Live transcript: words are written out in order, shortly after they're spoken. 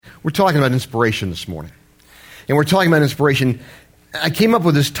We're talking about inspiration this morning. And we're talking about inspiration. I came up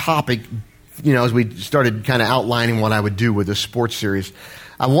with this topic, as we started kind of outlining what I would do with this sports series.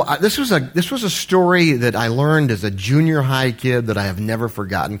 This was a story that I learned as a junior high kid that I have never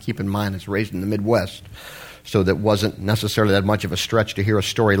forgotten. Keep in mind, it's raised in the Midwest, so that wasn't necessarily that much of a stretch to hear a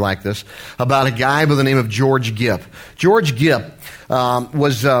story like this about a guy by the name of George Gipp. George Gipp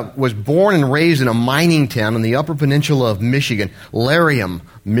was born and raised in a mining town in the Upper Peninsula of Michigan, Larium,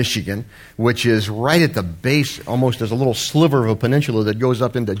 Michigan, which is right at the base, almost as a little sliver of a peninsula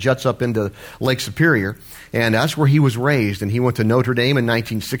that juts up into Lake Superior. And that's where he was raised, and he went to Notre Dame in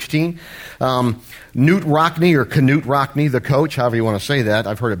 1916. Knute Rockne, or Knute Rockne, the coach, however you want to say that,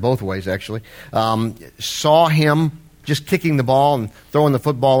 I've heard it both ways actually, saw him just kicking the ball and throwing the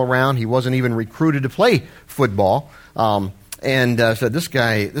football around. He wasn't even recruited to play football, and said, this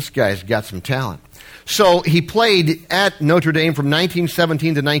guy's got some talent. So he played at Notre Dame from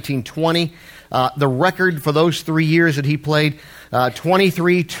 1917 to 1920. The record for those 3 years that he played,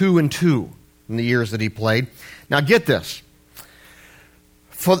 23-2-2 in the years that he played. Now get this.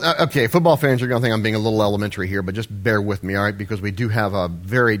 Football fans are going to think I'm being a little elementary here, but just bear with me, all right, because we do have a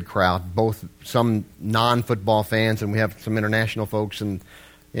varied crowd, both some non-football fans and we have some international folks, and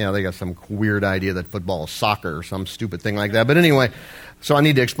they got some weird idea that football is soccer or some stupid thing like that. But anyway, so I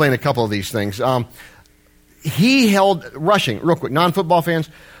need to explain a couple of these things. He held rushing, real quick, non-football fans.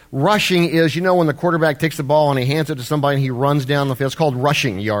 Rushing is, when the quarterback takes the ball and he hands it to somebody and he runs down the field. It's called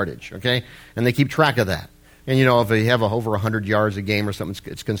rushing yardage, okay? And they keep track of that. And, if they have over 100 yards a game or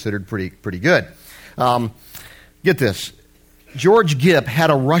something, it's considered pretty good. Get this. George Gipp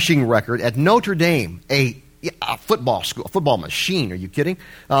had a rushing record at Notre Dame, a football school, a football machine. Are you kidding?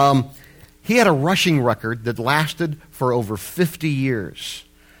 He had a rushing record that lasted for over 50 years.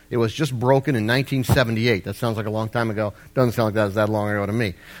 It was just broken in 1978. That sounds like a long time ago. Doesn't sound like that was that long ago to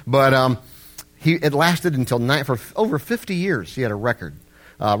me. But it lasted for over 50 years. He had a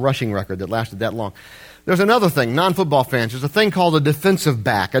rushing record that lasted that long. There's another thing, non-football fans. There's a thing called a defensive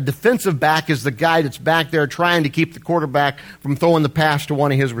back. A defensive back is the guy that's back there trying to keep the quarterback from throwing the pass to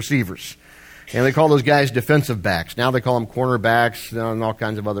one of his receivers. And they call those guys defensive backs. Now they call them cornerbacks and all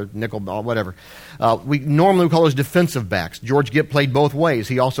kinds of other nickel, whatever. We normally call those defensive backs. George Gipp played both ways.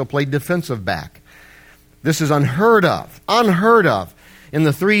 He also played defensive back. This is unheard of. Unheard of. In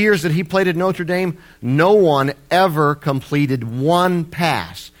the 3 years that he played at Notre Dame, no one ever completed one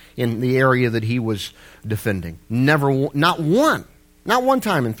pass in the area that he was defending. Never, not one. Not one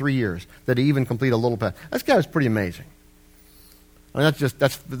time in 3 years that he even completed a little pass. This guy was pretty amazing. I mean,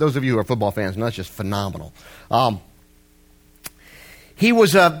 that's for those of you who are football fans, and that's just phenomenal. He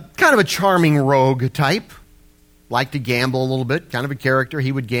was a kind of a charming rogue type, liked to gamble a little bit, kind of a character.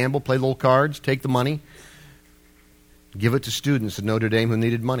 He would gamble, play little cards, take the money, give it to students at Notre Dame who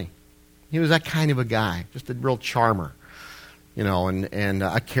needed money. He was that kind of a guy, just a real charmer, and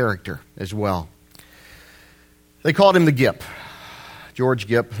a character as well. They called him the Gipp. George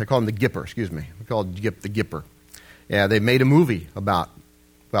Gipp. They called him the Gipper, They called Gipp the Gipper. Yeah, they made a movie in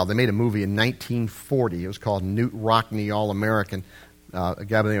 1940. It was called Knute Rockne All-American. A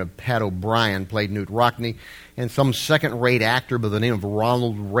guy by the name of Pat O'Brien played Knute Rockne, and some second-rate actor by the name of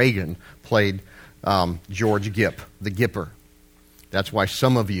Ronald Reagan played George Gipp, the Gipper. That's why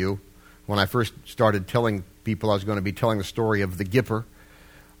some of you, when I first started telling people I was going to be telling the story of the Gipper,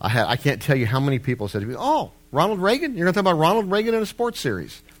 I can't tell you how many people said to me, "Oh, Ronald Reagan? You're going to talk about Ronald Reagan in a sports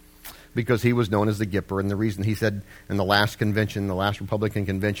series?" Because he was known as the Gipper, and the reason he said in the last convention, the last Republican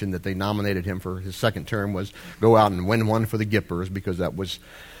convention, that they nominated him for his second term was go out and win one for the Gippers, because that was,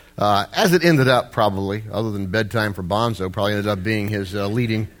 as it ended up probably, other than Bedtime for Bonzo, probably ended up being his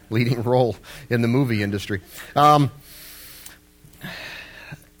leading role in the movie industry.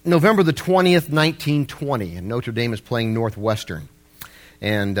 November the 20th, 1920, and Notre Dame is playing Northwestern.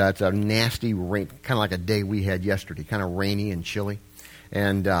 And it's a nasty rain, kind of like a day we had yesterday, kind of rainy and chilly.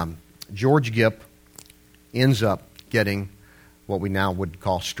 And George Gipp ends up getting what we now would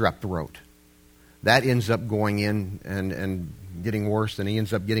call strep throat. That ends up going in and getting worse, and he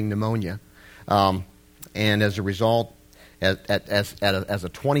ends up getting pneumonia. And as a result, as a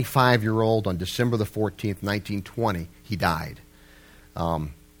 25-year-old on December the 14th, 1920, he died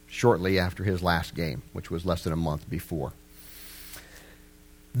shortly after his last game, which was less than a month before.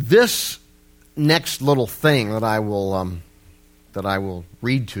 This next little thing that I will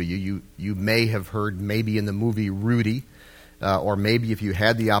read to you, you may have heard maybe in the movie Rudy, or maybe if you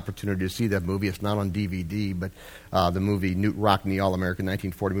had the opportunity to see that movie. It's not on DVD, but the movie Knute Rockne All-American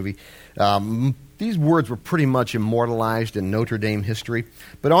 1940 movie. These words were pretty much immortalized in Notre Dame history.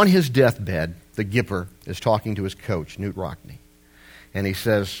 But on his deathbed, the Gipper is talking to his coach, Knute Rockne. And he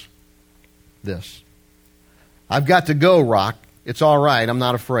says, this. I've got to go, Rock. It's all right. I'm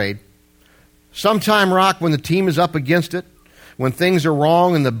not afraid. Sometime, Rock, when the team is up against it, when things are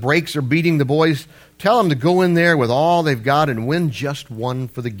wrong and the brakes are beating the boys, tell them to go in there with all they've got and win just one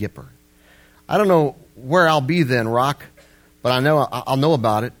for the Gipper. I don't know where I'll be then, Rock, but I know I'll know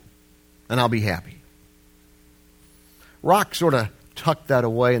about it, and I'll be happy. Rock sort of tucked that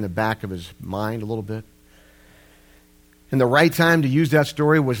away in the back of his mind a little bit. And the right time to use that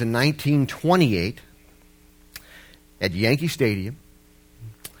story was in 1928 at Yankee Stadium.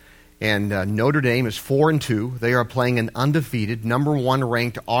 And Notre Dame is 4-2. They are playing an undefeated, number 1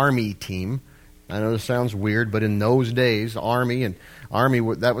 ranked Army team. I know this sounds weird, but in those days, Army,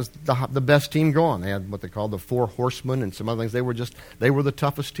 that was the best team going. They had what they called the Four Horsemen and some other things. They were the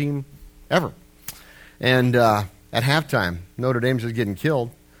toughest team ever. And at halftime, Notre Dame's just getting killed.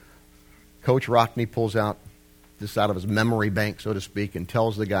 Coach Rockne pulls out this out of his memory bank, so to speak, and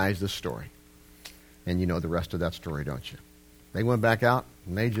tells the guys this story. And you know the rest of that story, don't you? They went back out,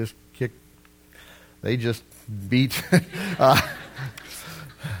 and they just beat,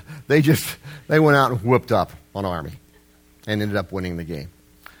 they went out and whooped up on Army and ended up winning the game.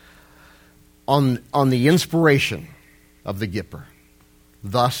 On the inspiration of the Gipper,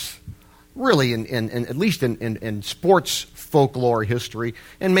 thus, really, at least in sports folklore history,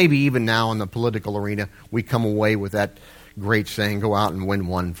 and maybe even now in the political arena, we come away with that great saying, go out and win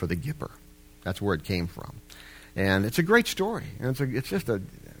one for the Gipper. That's where it came from. And it's a great story. And it's just an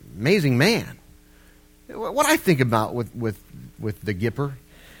amazing man. What I think about with the Gipper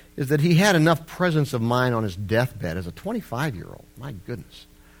is that he had enough presence of mind on his deathbed as a 25-year-old, my goodness,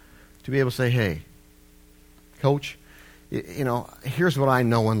 to be able to say, hey, Coach, you know, here's what I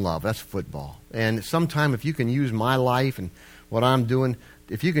know and love. That's football. And sometime if you can use my life and what I'm doing,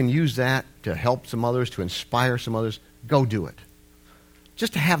 if you can use that to help some others, to inspire some others, go do it.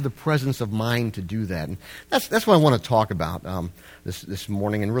 Just to have the presence of mind to do that. And that's what I want to talk about this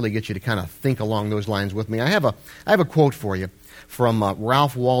morning and really get you to kind of think along those lines with me. I have a quote for you from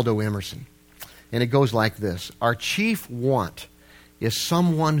Ralph Waldo Emerson. And it goes like this. Our chief want is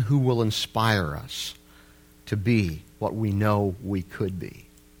someone who will inspire us to be what we know we could be.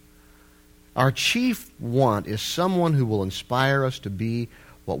 Our chief want is someone who will inspire us to be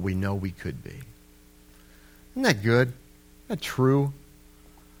what we know we could be. Isn't that good? Isn't that true?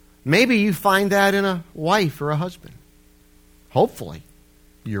 Maybe you find that in a wife or a husband. Hopefully,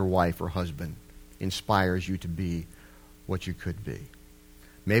 your wife or husband inspires you to be what you could be.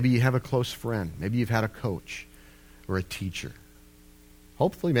 Maybe you have a close friend. Maybe you've had a coach or a teacher.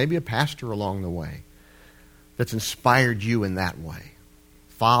 Hopefully, maybe a pastor along the way that's inspired you in that way.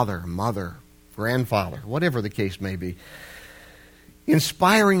 Father, mother, grandfather, whatever the case may be.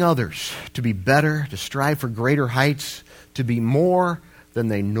 Inspiring others to be better, to strive for greater heights, to be more than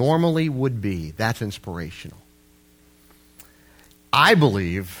they normally would be. That's inspirational. I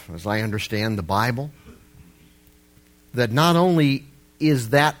believe, as I understand the Bible, that not only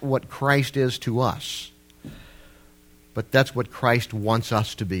is that what Christ is to us, but that's what Christ wants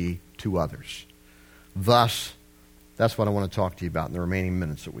us to be to others. Thus, that's what I want to talk to you about in the remaining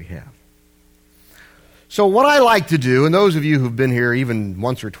minutes that we have. So what I like to do, and those of you who've been here even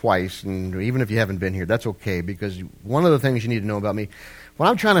once or twice, and even if you haven't been here, that's okay, because one of the things you need to know about me, when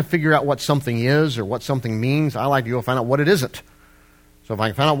I'm trying to figure out what something is or what something means, I like to go find out what it isn't. So if I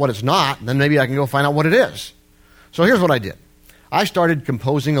can find out what it's not, then maybe I can go find out what it is. So here's what I did. I started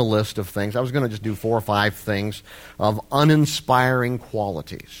composing a list of things. I was going to just do 4 or 5 things of uninspiring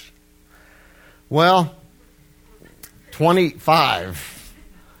qualities. Well, 25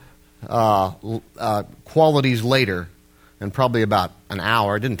 qualities later, and probably about an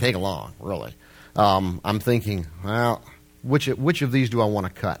hour, it didn't take long, really. I'm thinking, well, which of these do I want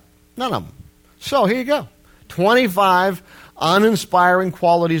to cut? None of them. So here you go. 25 uninspiring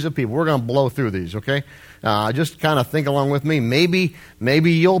qualities of people. We're going to blow through these, okay? Just kind of think along with me.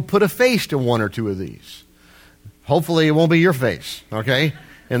 Maybe you'll put a face to 1 or 2 of these. Hopefully it won't be your face, okay,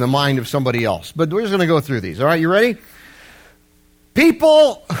 in the mind of somebody else. But we're just going to go through these. All right, you ready?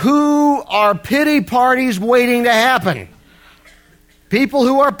 People who are pity parties waiting to happen. People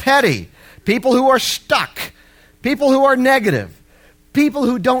who are petty. People who are stuck. People who are negative. People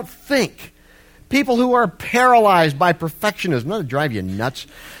who don't think. People who are paralyzed by perfectionism. That'll drive you nuts.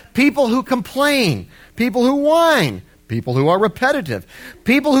 People who complain. People who whine. People who are repetitive.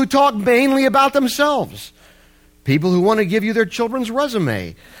 People who talk mainly about themselves. People who want to give you their children's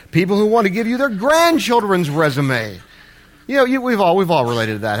resume. People who want to give you their grandchildren's resume. We've all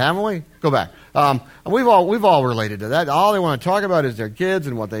related to that, haven't we? Go back. We've all related to that. All they want to talk about is their kids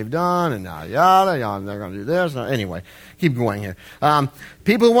and what they've done, and yada yada. And they're going to do this. Anyway, keep going here.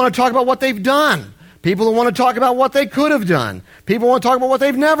 People who want to talk about what they've done. People who want to talk about what they could have done. People who want to talk about what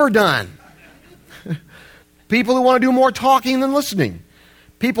they've never done. People who want to do more talking than listening.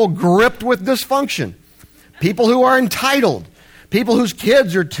 People gripped with dysfunction. People who are entitled. People whose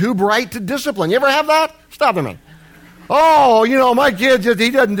kids are too bright to discipline. You ever have that? Stop a minute. Oh, my kid he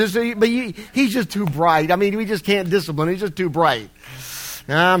doesn't discipline, but he's just too bright. I mean, we just can't discipline. He's just too bright.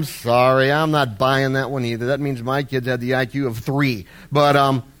 I'm sorry. I'm not buying that one either. That means my kids had the IQ of 3,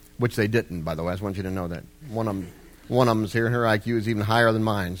 but which they didn't, by the way. I just want you to know that. One of them's here, and her IQ is even higher than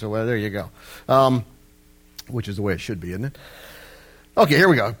mine. So there you go. Which is the way it should be, isn't it? Okay, here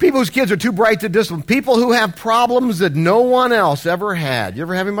we go. People whose kids are too bright to discipline. People who have problems that no one else ever had. You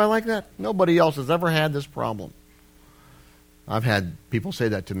ever have anybody like that? Nobody else has ever had this problem. I've had people say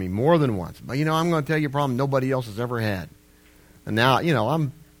that to me more than once. But, I'm going to tell you a problem nobody else has ever had. And now,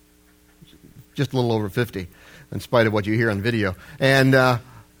 I'm just a little over 50, in spite of what you hear on video. And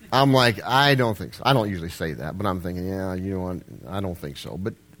I'm like, I don't think so. I don't usually say that, but I'm thinking, I don't think so.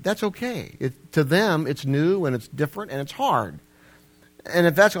 But that's okay. To them, it's new and it's different and it's hard. And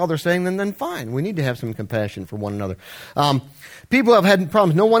if that's all they're saying, then fine. We need to have some compassion for one another. People have had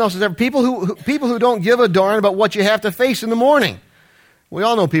problems no one else has ever. People who don't give a darn about what you have to face in the morning. We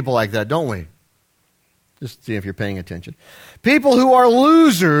all know people like that, don't we? Just see if you're paying attention. People who are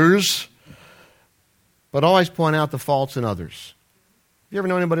losers, but always point out the faults in others. You ever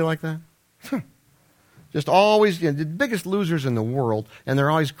know anybody like that? Just always, the biggest losers in the world, and they're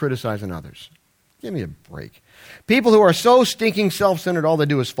always criticizing others. Give me a break. People who are so stinking self-centered, all they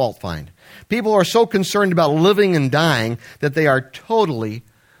do is fault find. People who are so concerned about living and dying that they are totally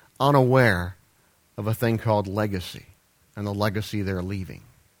unaware of a thing called legacy and the legacy they're leaving.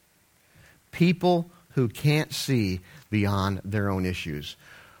 People who can't see beyond their own issues.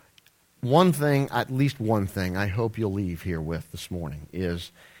 One thing, at least one thing, I hope you'll leave here with this morning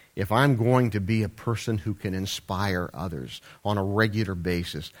is, if I'm going to be a person who can inspire others on a regular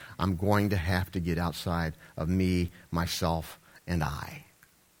basis, I'm going to have to get outside of me, myself, and I.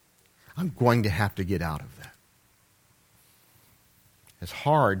 I'm going to have to get out of that. As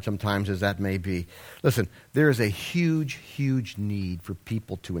hard sometimes as that may be. Listen, there is a huge, huge need for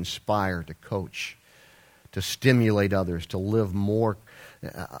people to inspire, to coach, to stimulate others, to live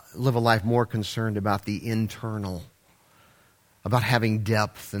a life more concerned about the internal, about having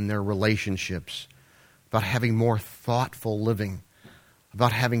depth in their relationships, about having more thoughtful living,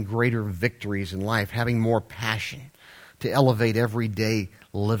 about having greater victories in life, having more passion, to elevate everyday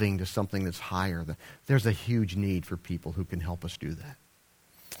living to something that's higher. There's a huge need for people who can help us do that.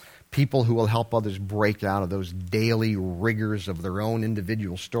 People who will help others break out of those daily rigors of their own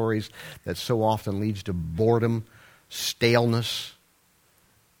individual stories that so often leads to boredom, staleness,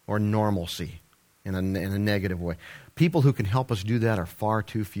 or normalcy in a negative way. People who can help us do that are far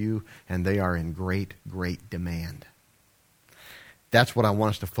too few, and they are in great, great demand. That's what I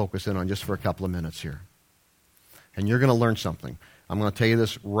want us to focus in on just for a couple of minutes here. And you're going to learn something. I'm going to tell you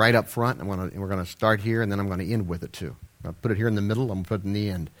this right up front, and we're going to start here, and then I'm going to end with it too. I'll put it here in the middle, I'm going to put it in the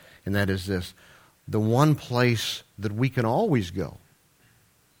end, and that is this. The one place that we can always go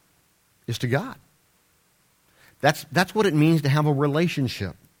is to God. That's what it means to have a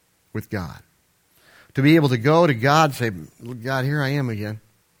relationship with God. To be able to go to God and say, God, here I am again.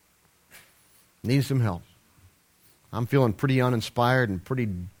 Need some help. I'm feeling pretty uninspired and pretty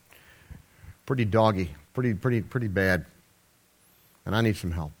doggy, pretty bad. And I need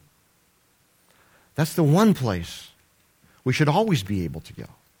some help. That's the one place we should always be able to go.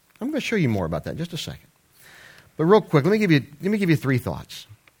 I'm going to show you more about that in just a second. But real quick, let me give you 3 thoughts.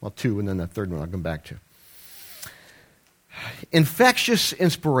 Well, 2, and then the third one I'll come back to. Infectious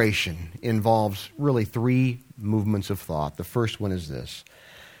inspiration involves really 3 movements of thought. The first one is this.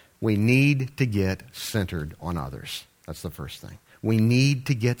 We need to get centered on others. That's the first thing. We need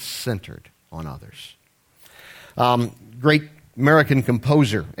to get centered on others. Great American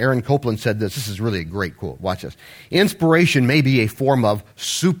composer Aaron Copland said this. This is really a great quote. Watch this. Inspiration may be a form of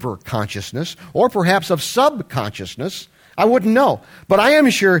superconsciousness or perhaps of subconsciousness. I wouldn't know. But I am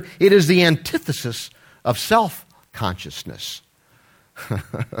sure it is the antithesis of self-consciousness.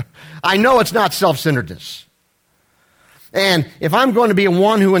 I know it's not self-centeredness. And if I'm going to be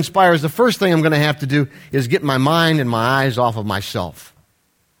one who inspires, the first thing I'm going to have to do is get my mind and my eyes off of myself.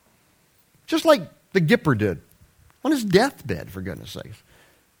 Just like the Gipper did on his deathbed, for goodness sakes.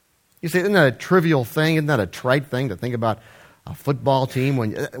 You say, isn't that a trivial thing? Isn't that a trite thing to think about a football team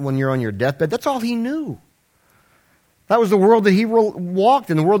when you're on your deathbed? That's all he knew. That was the world that he walked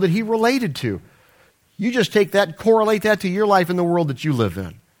in, the world that he related to. You just take that, correlate that to your life in the world that you live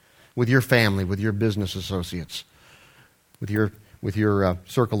in, with your family, with your business associates, with your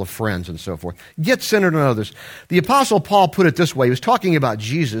circle of friends and so forth. Get centered on others. The Apostle Paul put it this way. He was talking about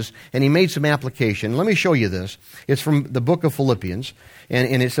Jesus, and he made some application. Let me show you this. It's from the book of Philippians,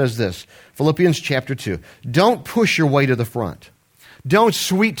 and it says this. Philippians chapter 2. Don't push your way to the front. Don't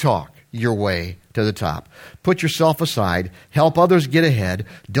sweet talk your way to the top. Put yourself aside. Help others get ahead.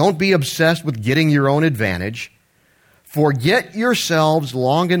 Don't be obsessed with getting your own advantage. Forget yourselves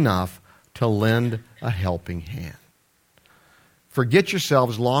long enough to lend a helping hand. Forget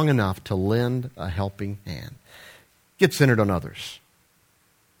yourselves long enough to lend a helping hand. Get centered on others.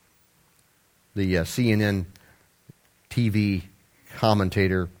 The CNN TV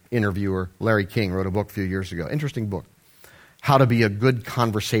commentator, interviewer, Larry King, wrote a book a few years ago. Interesting book. How to Be a Good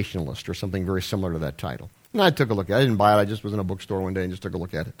Conversationalist, or something very similar to that title. And I took a look at it. I didn't buy it. I just was in a bookstore one day and just took a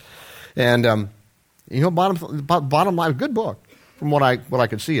look at it. And, bottom line, good book from what I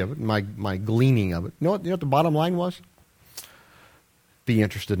could see of it, my gleaning of it. You know what the bottom line was? Be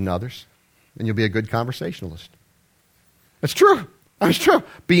interested in others, and you'll be a good conversationalist. It's true. It's true.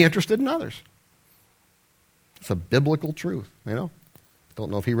 Be interested in others. It's a biblical truth, Don't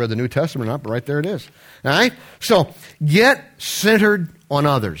know if he read the New Testament or not, but right there it is. All right? So, get centered on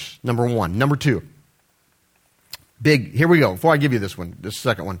others, number one. Number two, here we go. Before I give you this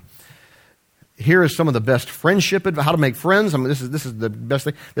second one. Here is some of the best friendship advice, how to make friends. This is the best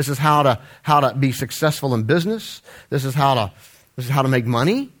thing. This is how to be successful in business. This is how to make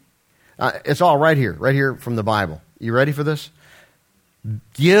money. It's all right here from the Bible. You ready for this?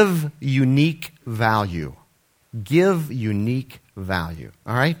 Give unique value. Give unique value.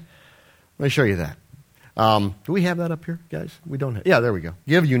 All right? Let me show you that. Do we have that up here, guys? We don't have. Yeah, there we go.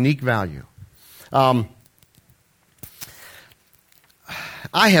 Give unique value. I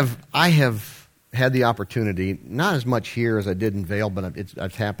have had the opportunity, not as much here as I did in Vail, but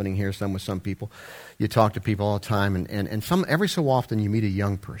it's happening here some with some people. You talk to people all the time, and every so often you meet a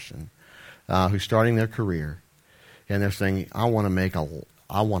young person who's starting their career, and they're saying, I want to make a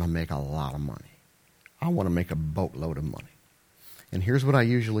lot of money. I want to make a boatload of money. And here's what I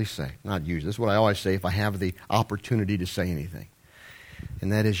usually say. Not usually. This is what I always say if I have the opportunity to say anything.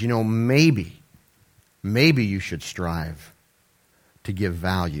 And that is, maybe you should strive to give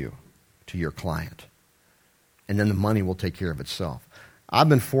value to your client. And then the money will take care of itself. I've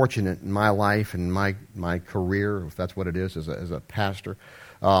been fortunate in my life and my career, if that's what it is, as a pastor,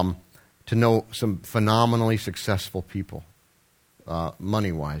 to know some phenomenally successful people,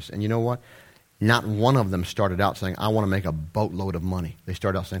 money-wise. And you know what? Not one of them started out saying, I want to make a boatload of money. They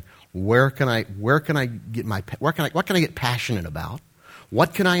started out saying, what can I get passionate about?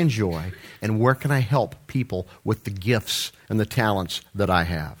 What can I enjoy? And where can I help people with the gifts and the talents that I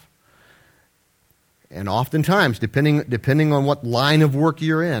have? And oftentimes, depending on what line of work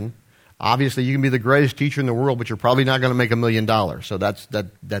you're in, obviously you can be the greatest teacher in the world, but you're probably not going to make $1 million. So that's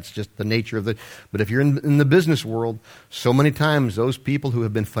just the nature of it. But if you're in the business world, so many times those people who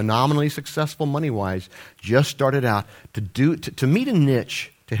have been phenomenally successful money-wise just started out to meet a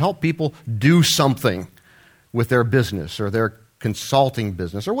niche, to help people do something with their business or their consulting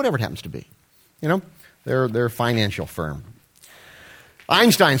business or whatever it happens to be. Their financial firm.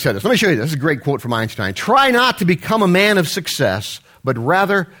 Einstein said this. Let me show you this. This is a great quote from Einstein. Try not to become a man of success, but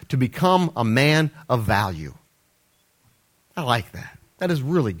rather to become a man of value. I like that. That is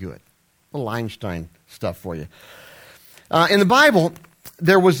really good. A little Einstein stuff for you. In the Bible,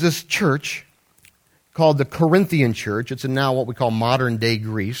 there was this church called the Corinthian church. It's in now what we call modern-day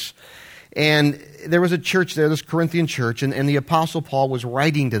Greece. And there was a church there, this Corinthian church, and the Apostle Paul was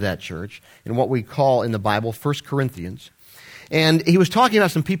writing to that church in what we call in the Bible 1 Corinthians. And he was talking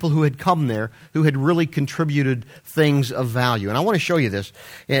about some people who had come there who had really contributed things of value. And I want to show you this.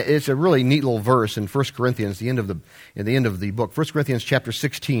 It's a really neat little verse in 1 Corinthians, the end of the book. 1 Corinthians chapter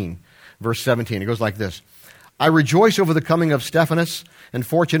 16, verse 17. It goes like this. I rejoice over the coming of Stephanas and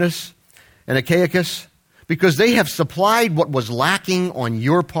Fortunus and Achaicus, because they have supplied what was lacking on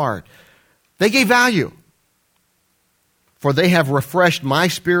your part. They gave value. For they have refreshed my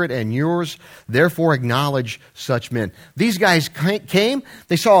spirit and yours, therefore acknowledge such men. These guys came,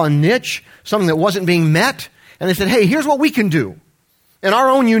 they saw a niche, something that wasn't being met, and they said, hey, here's what we can do in our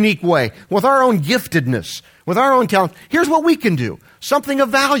own unique way, with our own giftedness, with our own talent. Here's what we can do, something of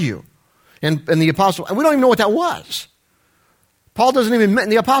value. And the apostle, and we don't even know what that was.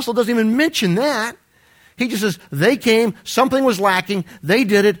 The apostle doesn't even mention that. He just says, they came, something was lacking, they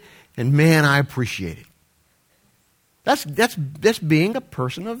did it, and man, I appreciate it. That's being a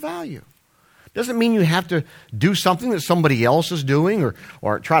person of value. Doesn't mean you have to do something that somebody else is doing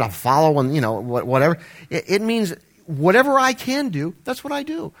or try to follow and, whatever. It means whatever I can do, that's what I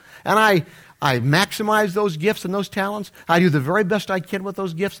do. And I maximize those gifts and those talents. I do the very best I can with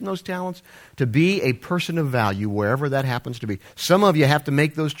those gifts and those talents to be a person of value wherever that happens to be. Some of you have to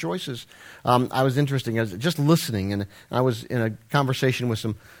make those choices. I was interested. I was just listening, and I was in a conversation with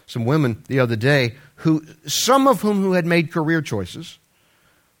some women the other day, some of whom who had made career choices,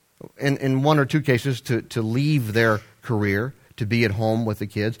 in one or two cases to leave their career, to be at home with the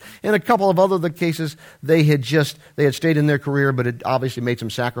kids. In a couple of other cases, they had stayed in their career, but had obviously made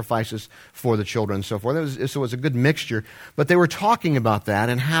some sacrifices for the children and so forth. So it was a good mixture. But they were talking about that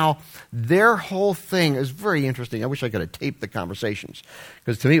and how their whole thing is very interesting. I wish I could have taped the conversations,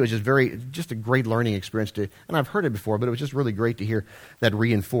 because to me it was just a great learning experience. And I've heard it before, but it was just really great to hear that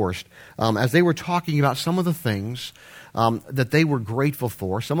reinforced. As they were talking about some of the things that they were grateful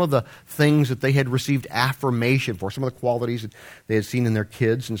for, some of the things that they had received affirmation for, some of the qualities that they had seen in their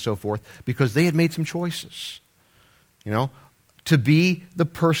kids and so forth, because they had made some choices, to be the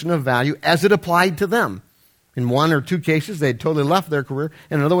person of value as it applied to them. In one or two cases, they had totally left their career.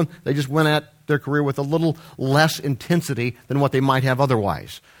 In another one, they just went at their career with a little less intensity than what they might have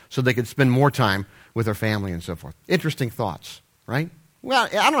otherwise, so they could spend more time with their family and so forth. Interesting thoughts, right? Well,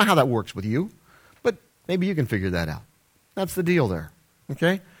 I don't know how that works with you, but maybe you can figure that out. That's the deal there,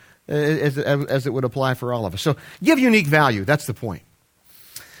 okay? As it would apply for all of us. So give unique value. That's the point.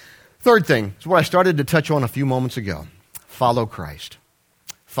 Third thing is what I started to touch on a few moments ago. Follow Christ.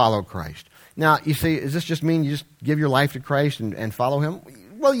 Follow Christ. Now, you say, does this just mean you just give your life to Christ and follow Him?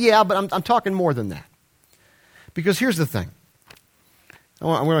 Well, yeah, but I'm talking more than that. Because here's the thing.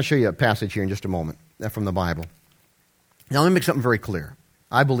 I'm going to show you a passage here in just a moment from the Bible. Now, let me make something very clear.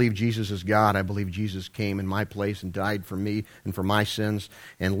 I believe Jesus is God. I believe Jesus came in my place and died for me and for my sins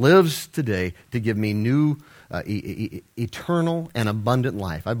and lives today to give me new, eternal and abundant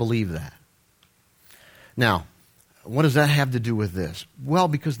life. I believe that. Now, what does that have to do with this? Well,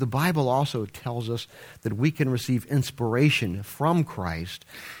 because the Bible also tells us that we can receive inspiration from Christ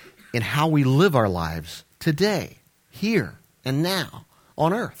in how we live our lives today, here and now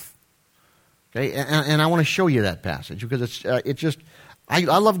on earth. Okay, and I want to show you that passage because it's just... I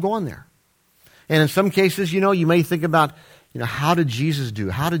love going there. And in some cases, you may think about, how did Jesus do?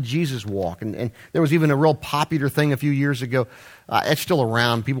 How did Jesus walk? And there was even a real popular thing a few years ago. It's still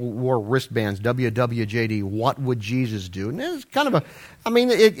around. People wore wristbands, WWJD, what would Jesus do? And it's kind of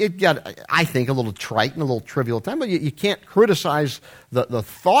it got, I think, a little trite and a little trivial at times, but you can't criticize the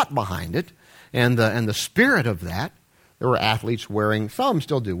thought behind it and the spirit of that. There were athletes some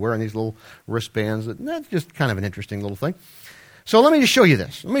still do, wearing these little wristbands. That's just kind of an interesting little thing. So let me just show you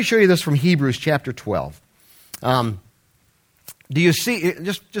this. Let me show you this from Hebrews chapter 12. Do you see,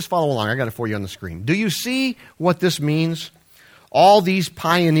 just follow along. I got it for you on the screen. Do you see what this means? All these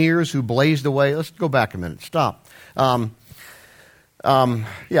pioneers who blazed the way. Let's go back a minute. Stop. Yes,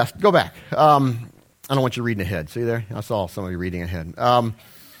 go back. I don't want you reading ahead. See there? I saw some of you reading ahead.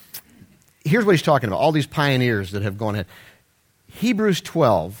 Here's what he's talking about. All these pioneers that have gone ahead. Hebrews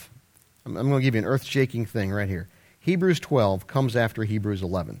 12. I'm going to give you an earth-shaking thing right here. Hebrews 12 comes after Hebrews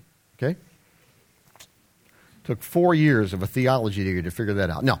 11, okay? Took 4 years of a theology degree to figure that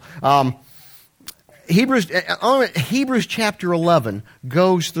out. No. Hebrews chapter 11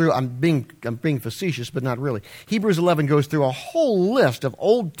 goes through, I'm being facetious, but not really. Hebrews 11 goes through a whole list of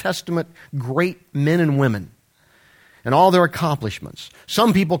Old Testament great men and women and all their accomplishments.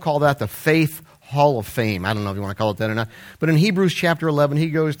 Some people call that the Faith Hall of Fame. I don't know if you want to call it that or not. But in Hebrews chapter 11, he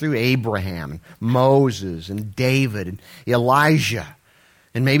goes through Abraham, and Moses, and David, and Elijah,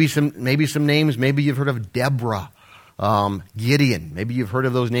 and maybe some names. Maybe you've heard of Deborah, Gideon. Maybe you've heard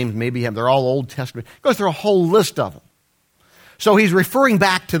of those names. Maybe they're all Old Testament. He goes through a whole list of them. So he's referring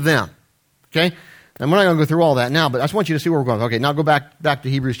back to them. Okay? And we're not going to go through all that now, but I just want you to see where we're going. Okay, now go back to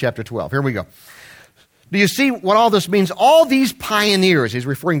Hebrews chapter 12. Here we go. Do you see what all this means? All these pioneers, he's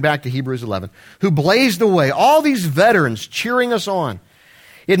referring back to Hebrews 11, who blazed the way, all these veterans cheering us on.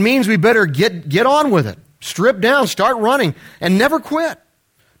 It means we better get on with it. Strip down, start running, and never quit.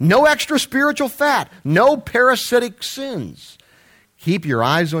 No extra spiritual fat, no parasitic sins. Keep your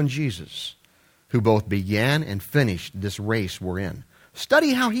eyes on Jesus, who both began and finished this race we're in.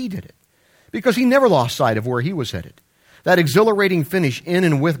 Study how he did it, because he never lost sight of where he was headed. That exhilarating finish in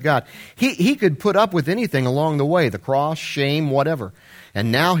and with God. He could put up with anything along the way, the cross, shame, whatever.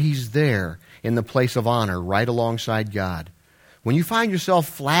 And now he's there in the place of honor right alongside God. When you find yourself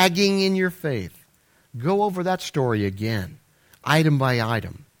flagging in your faith, go over that story again, item by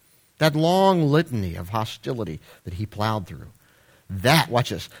item. That long litany of hostility that he plowed through. That,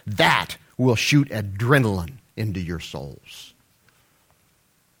 watch this, that will shoot adrenaline into your souls.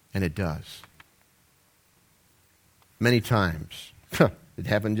 And it does. Many times, it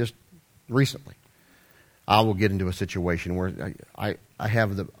happened just recently, I will get into a situation where I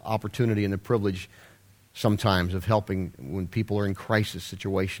have the opportunity and the privilege sometimes of helping when people are in crisis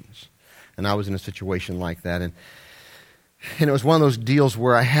situations. And I was in a situation like that. And it was one of those deals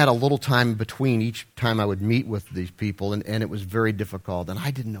where I had a little time between each time I would meet with these people, and it was very difficult, and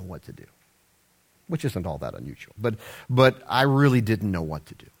I didn't know what to do, which isn't all that unusual. But I really didn't know what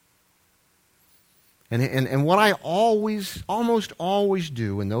to do. And what I almost always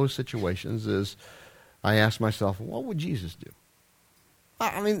do in those situations is I ask myself, what would Jesus do?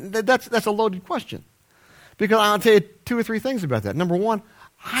 I mean, that's a loaded question. Because I'll tell you 2 or 3 things about that. Number one,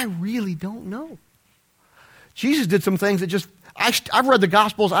 I really don't know. Jesus did some things that just, I've read the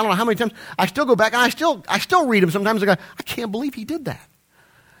Gospels, I don't know how many times. I still go back and I still read them sometimes. I go, I can't believe he did that.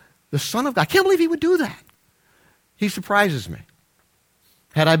 The Son of God, I can't believe he would do that. He surprises me.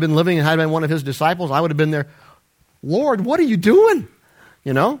 Had I been living and had I been one of his disciples, I would have been there, Lord, what are you doing?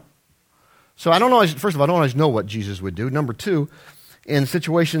 You know? So I don't always, first of all, I don't always know what Jesus would do. Number 2, in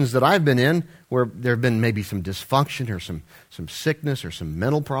situations that I've been in where there have been maybe some dysfunction or some sickness or some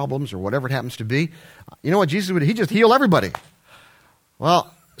mental problems or whatever it happens to be, you know what Jesus would do? He'd just heal everybody.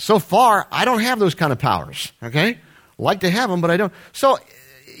 Well, so far, I don't have those kind of powers, okay? Like to have them, but I don't. So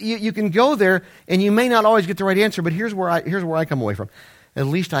you can go there, and you may not always get the right answer, but here's where I come away from. At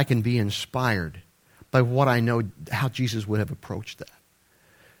least I can be inspired by what I know, how Jesus would have approached that,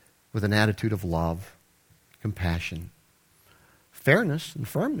 with an attitude of love, compassion, fairness and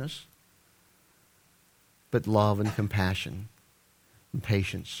firmness, but love and compassion and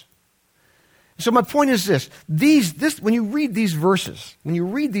patience. So my point is this, when you read these verses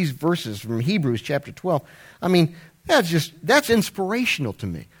from Hebrews chapter 12, I mean, that's inspirational to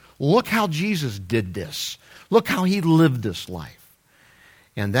me. Look how Jesus did this. Look how he lived this life.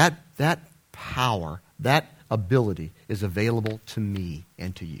 And that power, that ability is available to me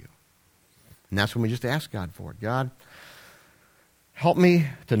and to you. And that's when we just ask God for it. God, help me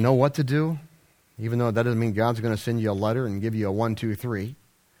to know what to do, even though that doesn't mean God's going to send you a letter and give you a 1, 2, 3.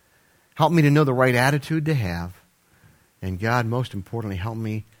 Help me to know the right attitude to have. And God, most importantly, help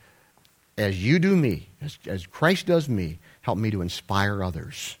me, as you do me, as Christ does me, help me to inspire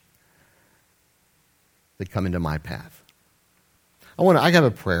others that come into my path. I have a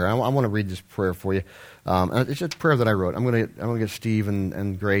prayer. I want to read this prayer for you. It's just a prayer that I wrote. I'm going to get Steve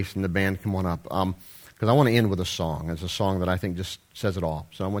and Grace and the band come on up because I want to end with a song. It's a song that I think just says it all.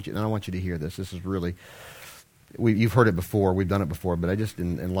 So I want you to hear this. This is really, you've heard it before. We've done it before, but I just,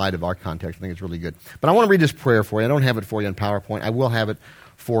 in light of our context, I think it's really good. But I want to read this prayer for you. I don't have it for you in PowerPoint. I will have it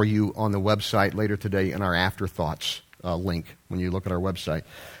for you on the website later today in our Afterthoughts link. When you look at our website,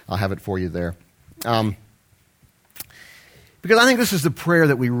 I'll have it for you there. Because I think this is the prayer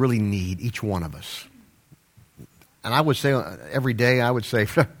that we really need, each one of us. And I would say every day, I would say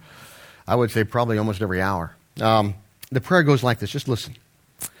probably almost every hour. The prayer goes like this. Just listen.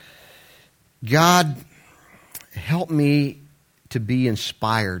 God, help me to be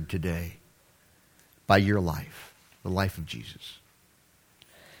inspired today by your life, the life of Jesus.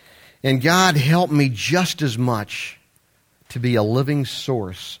 And God, help me just as much to be a living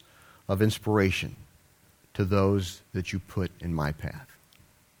source of inspiration to those that you put in my path.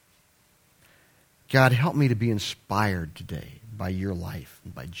 God, help me to be inspired today by your life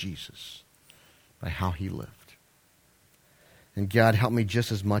and by Jesus, by how he lived. And God, help me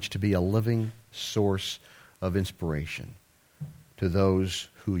just as much to be a living source of inspiration to those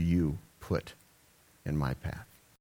who you put in my path.